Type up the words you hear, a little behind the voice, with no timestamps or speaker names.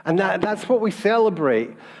And that's what we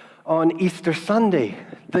celebrate on Easter Sunday,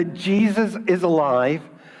 that Jesus is alive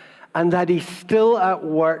and that he's still at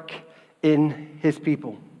work in his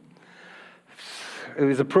people. It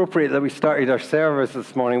was appropriate that we started our service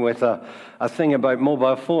this morning with a thing about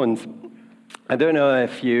mobile phones. I don't know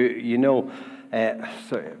if you know,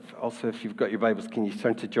 also if you've got your Bibles, can you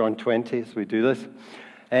turn to John 20 as we do this?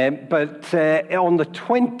 But on the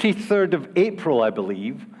 23rd of April, I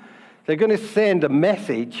believe, they're going to send a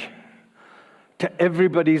message to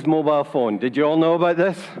everybody's mobile phone. Did you all know about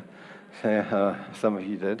this? Some of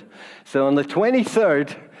you did. So on the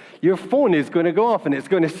 23rd, your phone is going to go off and it's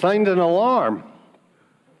going to sound an alarm.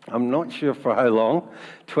 I'm not sure for how long,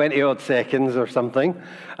 20-odd seconds or something.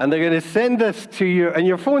 And they're going to send this to you, and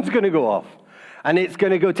your phone's going to go off. And it's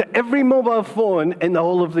going to go to every mobile phone in the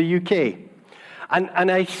whole of the UK.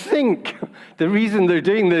 And I think the reason they're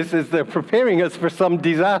doing this is they're preparing us for some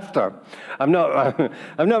disaster. I'm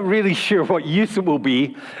not really sure what use it will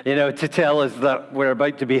be, to tell us that we're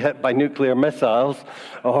about to be hit by nuclear missiles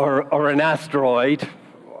or an asteroid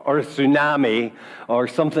or a tsunami or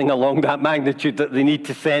something along that magnitude that they need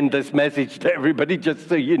to send this message to everybody, just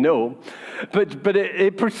so you know. But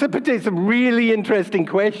it precipitates a really interesting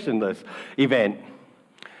question, this event.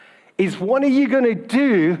 Is what are you going to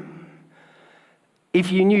do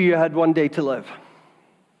if you knew you had one day to live?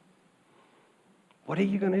 What are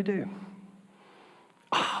you going to do?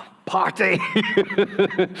 Party.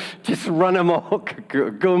 Just run amok.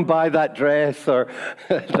 Go and buy that dress or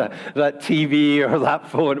that TV or that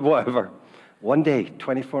phone, whatever. One day,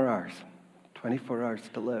 24 hours. 24 hours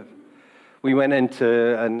to live. We went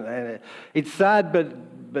into, and it's sad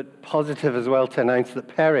but positive as well, to announce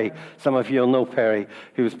that Perry, some of you will know Perry,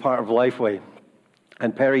 who was part of Lifeway,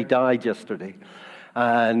 and Perry died yesterday.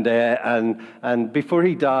 And before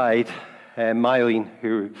he died, Mylene,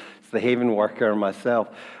 who's the Haven worker, and myself,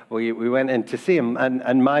 we went in to see him. And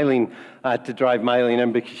Mylene, I had to drive Mylene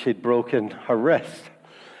in because she'd broken her wrist.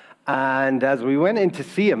 And as we went in to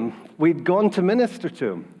see him, we'd gone to minister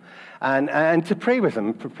to him and to pray with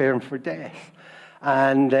him, prepare him for death.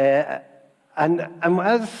 And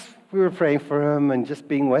as we were praying for him and just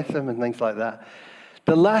being with him and things like that,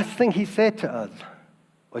 the last thing he said to us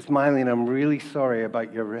was, Mylene, I'm really sorry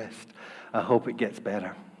about your wrist. I hope it gets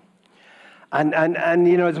better. And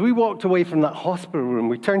as we walked away from that hospital room,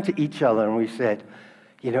 we turned to each other and we said,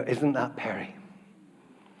 isn't that Perry?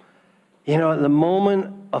 At the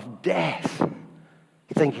moment of death,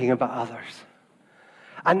 thinking about others.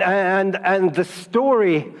 And the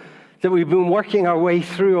story that we've been working our way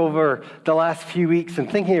through over the last few weeks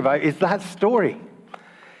and thinking about is that story.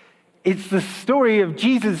 It's the story of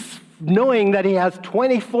Jesus knowing that he has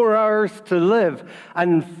 24 hours to live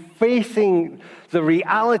and facing the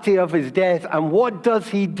reality of his death. And what does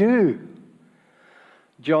he do?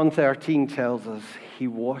 John 13 tells us he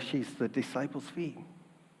washes the disciples' feet.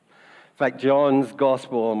 In fact, John's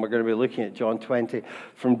gospel, and we're going to be looking at John 20,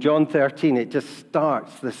 from John 13, it just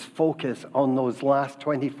starts this focus on those last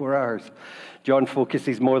 24 hours. John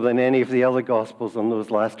focuses more than any of the other gospels on those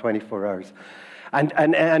last 24 hours.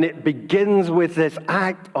 And it begins with this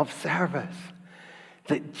act of service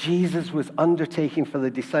that Jesus was undertaking for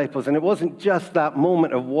the disciples. And it wasn't just that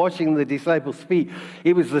moment of washing the disciples' feet.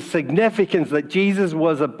 It was the significance that Jesus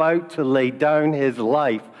was about to lay down his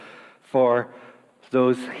life for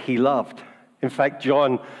those he loved. In fact,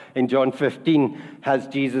 John, in John 15, has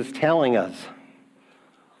Jesus telling us.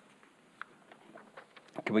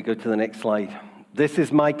 Can we go to the next slide? This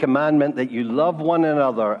is my commandment, that you love one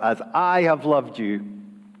another as I have loved you.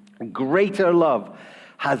 Greater love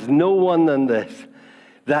has no one than this,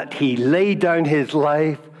 that he laid down his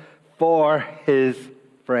life for his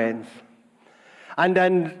friends. And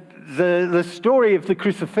then the story of the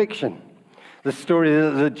crucifixion, the story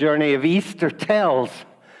that the journey of Easter tells,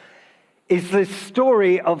 is the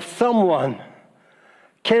story of someone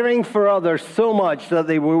caring for others so much that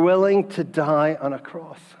they were willing to die on a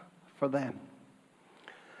cross for them.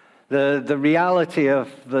 The reality of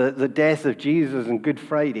the death of Jesus on Good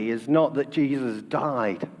Friday is not that Jesus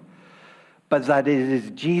died, but that it is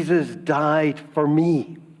Jesus died for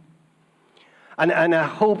me. And I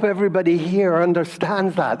hope everybody here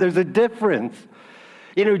understands that. There's a difference.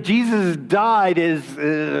 Jesus died is,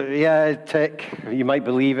 tick. You might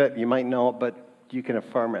believe it, you might not, but you can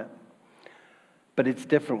affirm it. But it's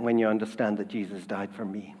different when you understand that Jesus died for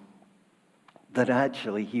me. That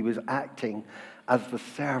actually he was acting as the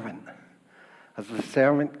servant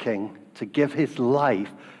king, to give his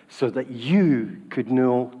life so that you could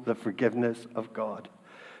know the forgiveness of God.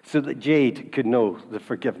 So that Jade could know the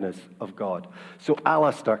forgiveness of God. So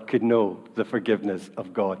Alasdair could know the forgiveness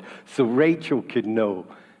of God. So Rachel could know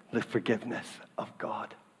the forgiveness of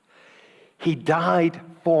God. He died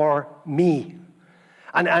for me.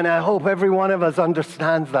 And I hope every one of us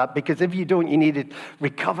understands that, because if you don't, you need to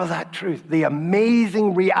recover that truth. The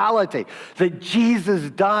amazing reality that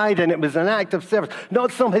Jesus died, and it was an act of service,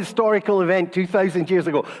 not some historical event 2,000 years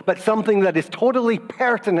ago, but something that is totally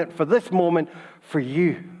pertinent for this moment for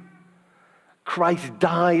you. Christ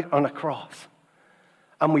died on a cross,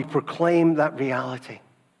 and we proclaim that reality.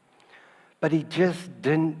 But he just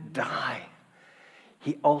didn't die.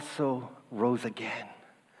 He also rose again.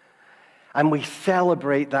 And we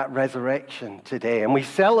celebrate that resurrection today. And we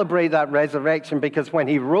celebrate that resurrection because when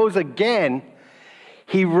he rose again,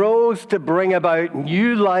 he rose to bring about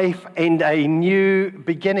new life and a new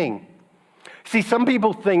beginning. See, some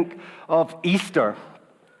people think of Easter,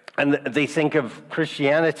 and they think of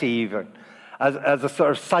Christianity even, as a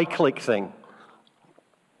sort of cyclic thing.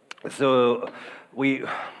 So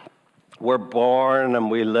we're born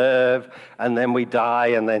and we live, and then we die,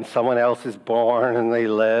 and then someone else is born and they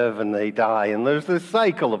live and they die. And there's this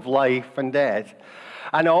cycle of life and death.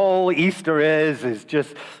 And all Easter is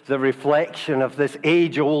just the reflection of this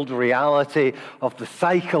age-old reality of the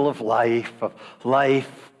cycle of life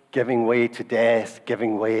giving way to death,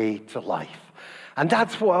 giving way to life. And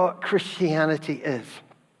that's what Christianity is.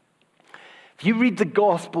 If you read the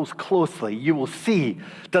Gospels closely, you will see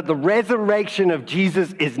that the resurrection of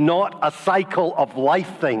Jesus is not a cycle of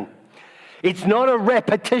life thing. It's not a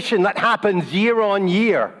repetition that happens year on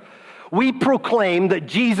year. We proclaim that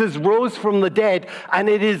Jesus rose from the dead, and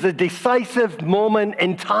it is a decisive moment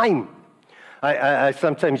in time. I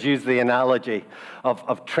sometimes use the analogy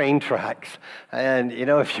of train tracks. And, you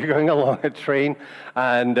know, if you're going along a train,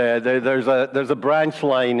 and there's a branch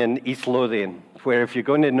line in East Lothian, where if you're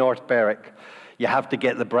going to North Berwick, you have to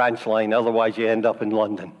get the branch line, otherwise you end up in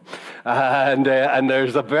London. And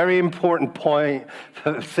there's a very important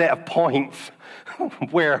set of points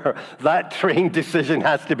where that train decision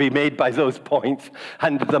has to be made by those points.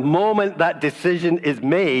 And the moment that decision is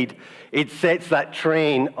made, it sets that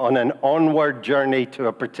train on an onward journey to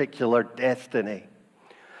a particular destiny.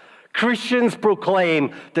 Christians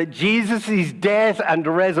proclaim that Jesus' death and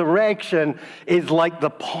resurrection is like the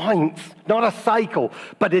points, not a cycle,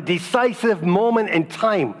 but a decisive moment in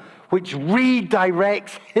time which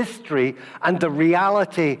redirects history and the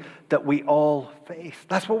reality that we all face.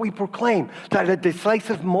 That's what we proclaim, that a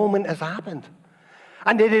decisive moment has happened.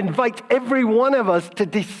 And it invites every one of us to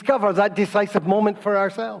discover that decisive moment for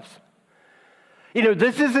ourselves. You know,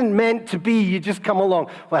 this isn't meant to be, you just come along,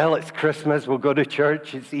 well, it's Christmas, we'll go to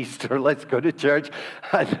church, it's Easter, let's go to church.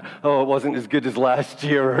 And, oh, it wasn't as good as last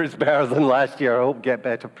year, or it's better than last year, I hope get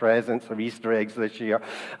better presents or Easter eggs this year.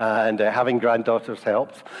 And having granddaughters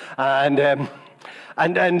helps. And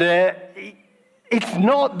it's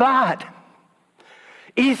not that.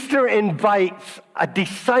 Easter invites a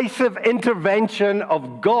decisive intervention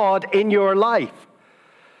of God in your life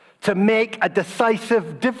to make a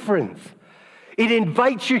decisive difference. It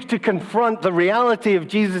invites you to confront the reality of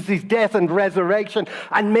Jesus' death and resurrection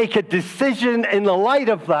and make a decision in the light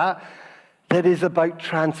of that is about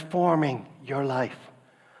transforming your life.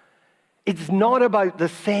 It's not about the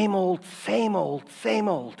same old, same old, same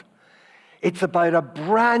old. It's about a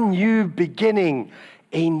brand new beginning,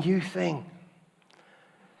 a new thing.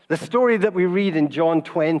 The story that we read in John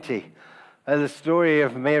 20, the story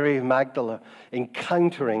of Mary Magdalene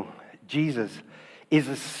encountering Jesus, is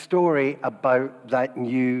a story about that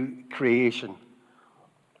new creation.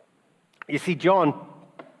 You see, John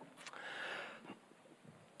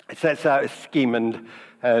sets out a scheme, and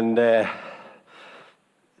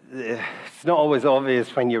it's not always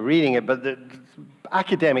obvious when you're reading it, but the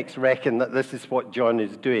academics reckon that this is what John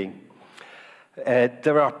is doing.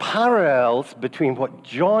 There are parallels between what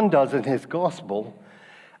John does in his gospel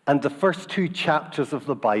and the first two chapters of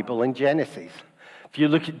the Bible in Genesis. If you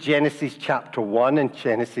look at Genesis chapter 1 and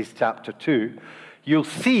Genesis chapter 2, you'll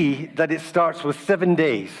see that it starts with 7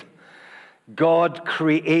 days. God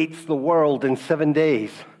creates the world in 7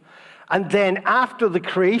 days. And then after the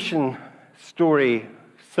creation story,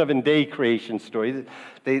 7-day creation story,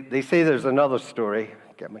 they say there's another story.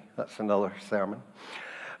 Get me? That's another sermon.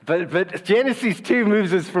 But Genesis 2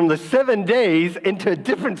 moves us from the 7 days into a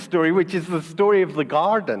different story, which is the story of the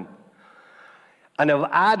garden. And of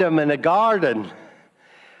Adam in a garden.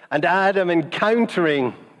 And Adam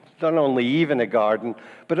encountering not only Eve in a garden,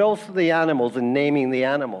 but also the animals and naming the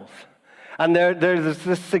animals. And there's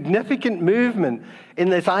this significant movement in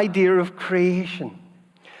this idea of creation.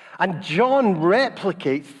 And John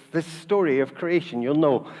replicates this story of creation. You'll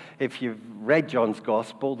know if you've read John's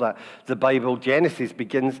gospel that the Bible, Genesis,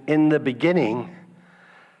 begins in the beginning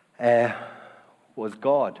was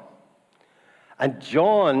God. And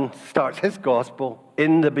John starts his gospel,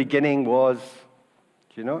 in the beginning was,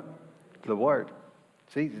 do you know it? The Word.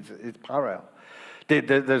 See, it's parallel.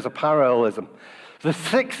 There's a parallelism. The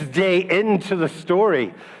sixth day into the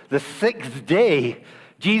story, the sixth day,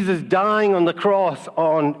 Jesus dying on the cross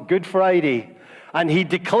on Good Friday, and he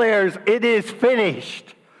declares, "It is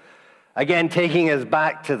finished." Again, taking us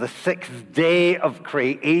back to the sixth day of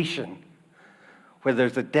creation, where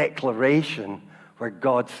there's a declaration where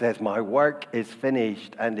God says, "My work is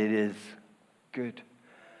finished and it is good."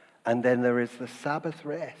 And then there is the Sabbath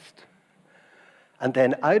rest. And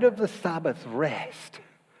then out of the Sabbath rest,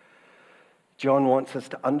 John wants us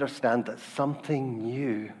to understand that something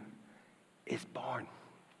new is born.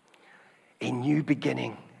 A new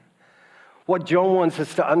beginning. What John wants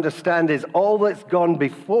us to understand is all that's gone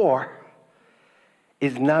before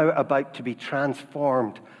is now about to be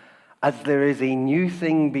transformed as there is a new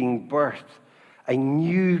thing being birthed, a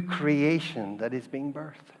new creation that is being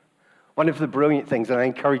birthed. One of the brilliant things, and I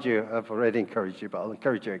encourage you, I've already encouraged you, but I'll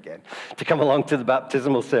encourage you again, to come along to the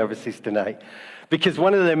baptismal services tonight. Because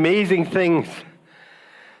one of the amazing things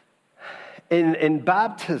in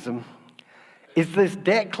baptism is this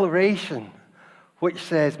declaration which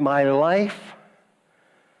says, "My life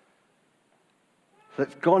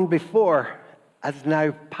that's gone before has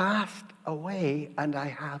now passed away, and I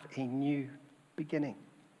have a new beginning."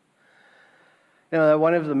 You know,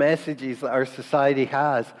 one of the messages that our society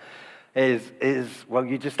has is, well,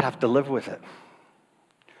 you just have to live with it.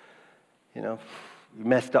 You know, you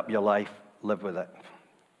messed up your life, live with it.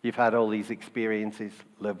 You've had all these experiences,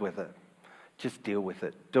 live with it. Just deal with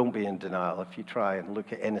it. Don't be in denial. If you try and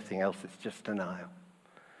look at anything else, it's just denial.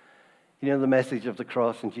 You know, the message of the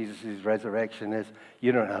cross and Jesus' resurrection is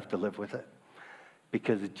you don't have to live with it,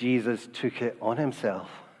 because Jesus took it on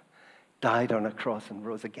himself, died on a cross and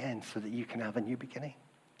rose again so that you can have a new beginning.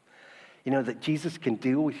 You know, that Jesus can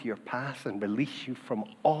deal with your past and release you from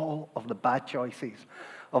all of the bad choices,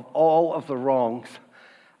 of all of the wrongs,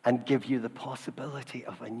 and give you the possibility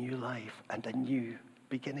of a new life and a new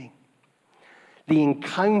beginning. The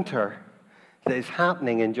encounter that is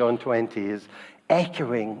happening in John 20 is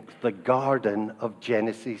echoing the garden of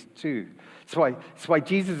Genesis 2. It's why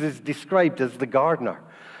Jesus is described as the gardener.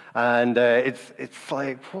 And it's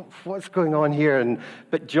like, what's going on here?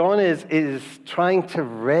 But John is trying to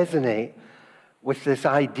resonate with this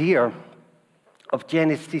idea of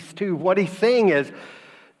Genesis 2. What he's saying is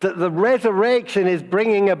that the resurrection is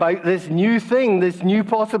bringing about this new thing, this new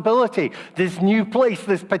possibility, this new place,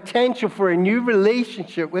 this potential for a new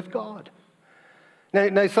relationship with God.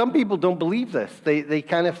 Now some people don't believe this. They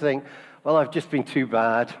kind of think, well, I've just been too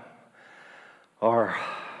bad, or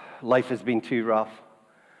life has been too rough.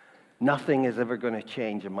 Nothing is ever going to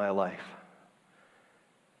change in my life.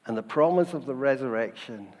 And the promise of the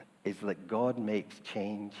resurrection is that God makes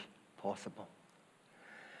change possible.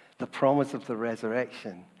 The promise of the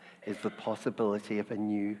resurrection is the possibility of a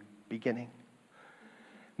new beginning.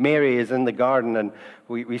 Mary is in the garden, and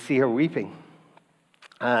we see her weeping.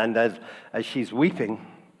 And as she's weeping,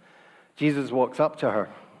 Jesus walks up to her.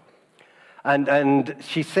 And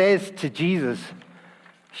she says to Jesus,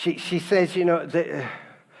 she says, you know,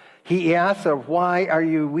 he asks her, "Why are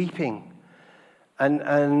you weeping?"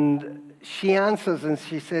 And she answers and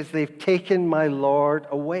she says, "They've taken my Lord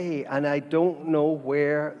away, and I don't know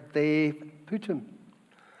where they've put him."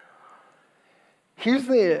 Here's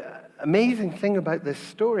the amazing thing about this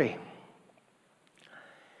story,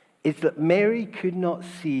 is that Mary could not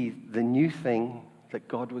see the new thing that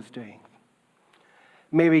God was doing.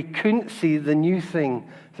 Mary couldn't see the new thing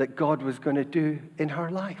that God was going to do in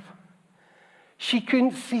her life. She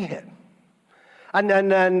couldn't see it. And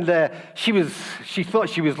she thought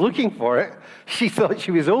she was looking for it. She thought she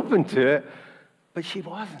was open to it, but she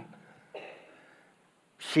wasn't.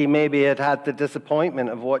 She maybe had the disappointment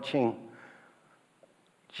of watching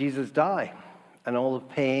Jesus die and all the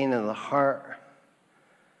pain and the hurt.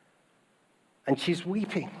 And she's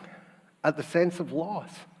weeping at the sense of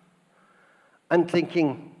loss and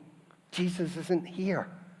thinking, Jesus isn't here.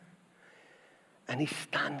 And he's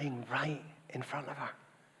standing right in front of her.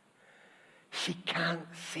 She can't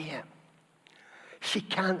see it. She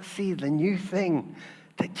can't see the new thing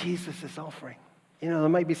that Jesus is offering. You know, there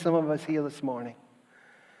might be some of us here this morning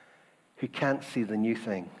who can't see the new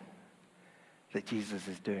thing that Jesus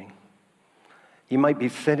is doing. You might be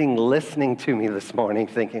sitting listening to me this morning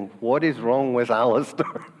thinking, what is wrong with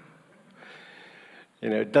Alasdair? You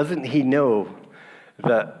know, doesn't he know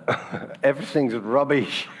that everything's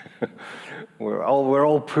rubbish? We're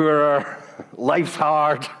all poor. Life's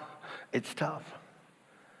hard. It's tough.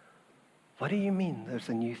 What do you mean there's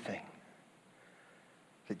a new thing?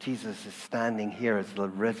 that Jesus is standing here as the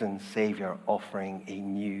risen Savior offering a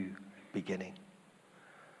new beginning.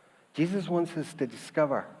 Jesus wants us to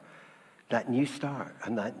discover that new start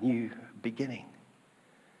and that new beginning.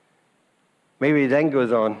 Mary then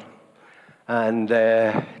goes on, and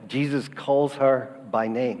Jesus calls her by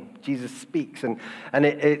name. Jesus speaks, and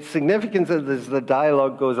it's significant as the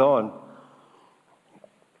dialogue goes on.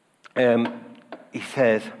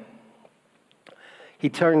 He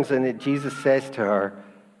turns and Jesus says to her,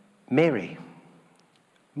 Mary,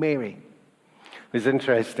 Mary. It was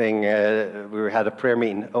interesting, we had a prayer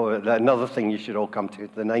meeting. Oh, another thing you should all come to,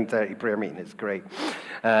 the 9:30 prayer meeting is great.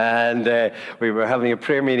 And we were having a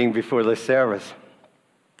prayer meeting before the service.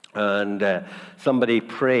 And somebody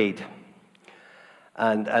prayed.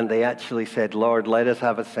 And they actually said, Lord, let us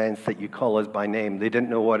have a sense that you call us by name. They didn't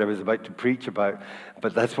know what I was about to preach about,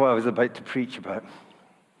 but that's what I was about to preach about.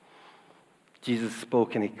 Jesus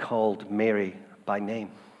spoke and he called Mary by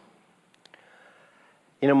name.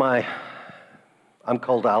 You know, I'm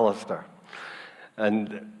called Alasdair,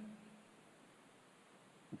 and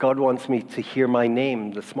God wants me to hear my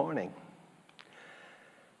name this morning.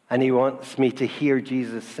 And he wants me to hear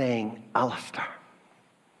Jesus saying, Alasdair,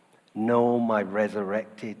 know my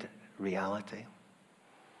resurrected reality.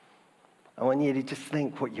 I want you to just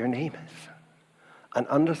think what your name is and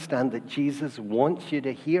understand that Jesus wants you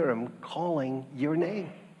to hear him calling your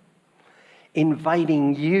name,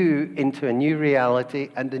 inviting you into a new reality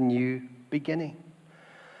and a new beginning.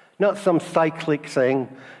 Not some cyclic thing,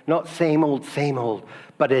 not same old,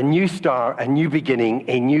 but a new start, a new beginning,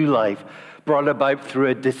 a new life brought about through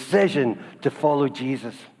a decision to follow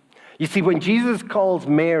Jesus. You see, when Jesus calls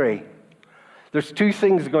Mary, there's two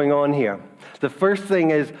things going on here. The first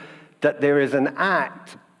thing is that there is an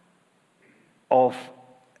act of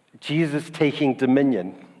Jesus taking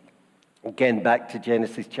dominion. Again, back to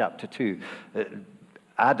Genesis chapter 2.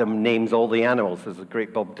 Adam names all the animals. There's a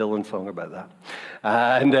great Bob Dylan song about that.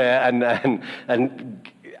 And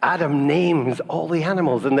Adam names all the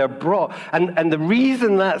animals, and they're brought. And the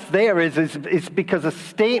reason that's there is because a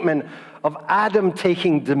statement of Adam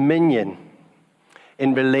taking dominion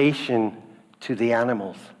in relation to the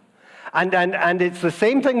animals. And it's the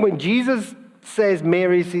same thing when Jesus says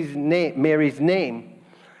Mary's name.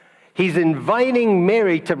 He's inviting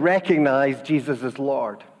Mary to recognize Jesus as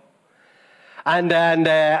Lord.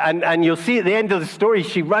 And you'll see at the end of the story,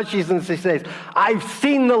 she rushes and she says, I've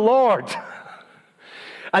seen the Lord.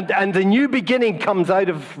 And the new beginning comes out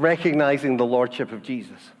of recognizing the lordship of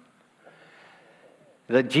Jesus.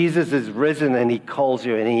 That Jesus is risen and he calls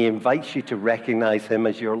you and he invites you to recognize him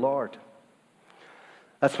as your Lord.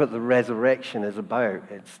 That's what the resurrection is about.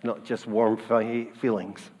 It's not just warm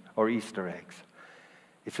feelings or Easter eggs.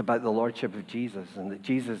 It's about the lordship of Jesus and that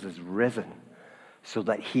Jesus is risen so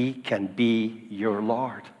that he can be your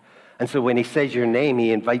Lord. And so when he says your name,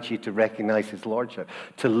 he invites you to recognize his lordship,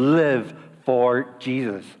 to live for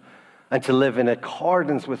Jesus, and to live in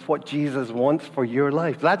accordance with what Jesus wants for your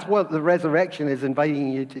life. That's what the resurrection is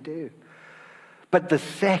inviting you to do. But the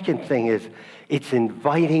second thing is, it's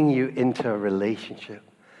inviting you into a relationship.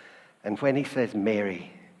 And when he says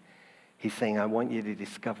Mary, he's saying, I want you to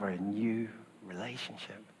discover a new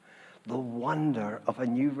relationship. The wonder of a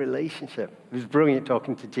new relationship. It was brilliant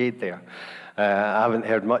talking to Jade there. I haven't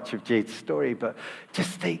heard much of Jade's story, but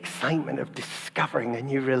just the excitement of discovering a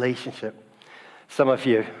new relationship. Some of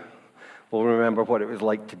you will remember what it was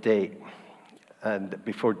like to date and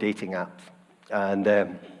before dating apps.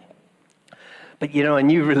 But you know, a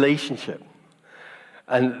new relationship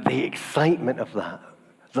and the excitement of that,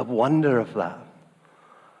 the wonder of that,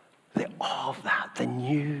 the awe of that, the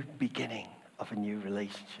new beginning of a new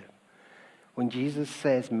relationship. When Jesus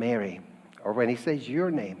says Mary, or when he says your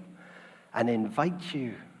name, and invites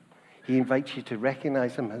you, he invites you to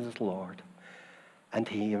recognize him as Lord, and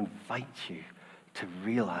he invites you to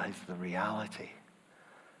realize the reality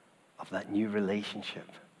of that new relationship,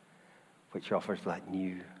 which offers that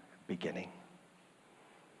new beginning.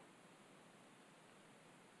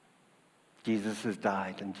 Jesus has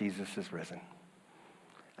died and Jesus has risen.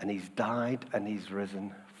 And he's died and he's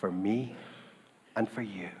risen for me and for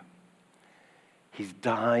you. He's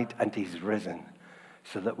died and he's risen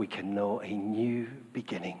so that we can know a new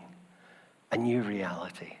beginning, a new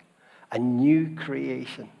reality, a new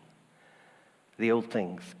creation. The old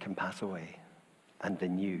things can pass away and the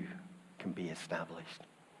new can be established.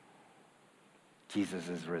 Jesus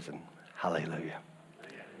is risen. Hallelujah.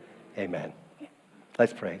 Amen.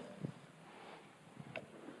 Let's pray.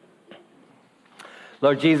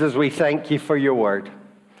 Lord Jesus, we thank you for your word.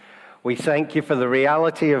 We thank you for the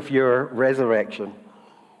reality of your resurrection.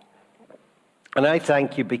 And I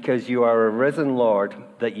thank you because you are a risen Lord,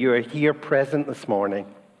 that you are here present this morning.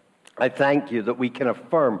 I thank you that we can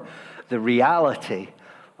affirm the reality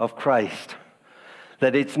of Christ,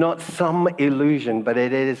 that it's not some illusion, but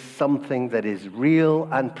it is something that is real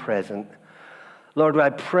and present. Lord, I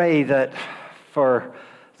pray that for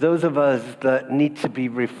those of us that need to be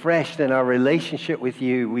refreshed in our relationship with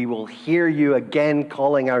you, we will hear you again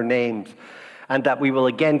calling our names, and that we will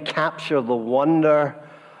again capture the wonder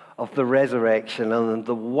of the resurrection and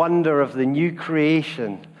the wonder of the new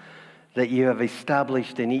creation that you have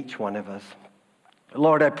established in each one of us.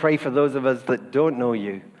 Lord, I pray for those of us that don't know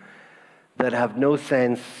you, that have no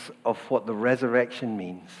sense of what the resurrection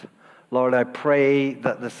means. Lord, I pray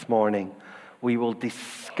that this morning we will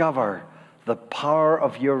discover the power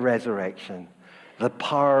of your resurrection, the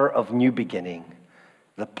power of new beginning,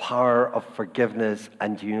 the power of forgiveness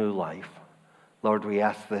and new life. Lord, we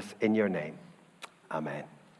ask this in your name. Amen.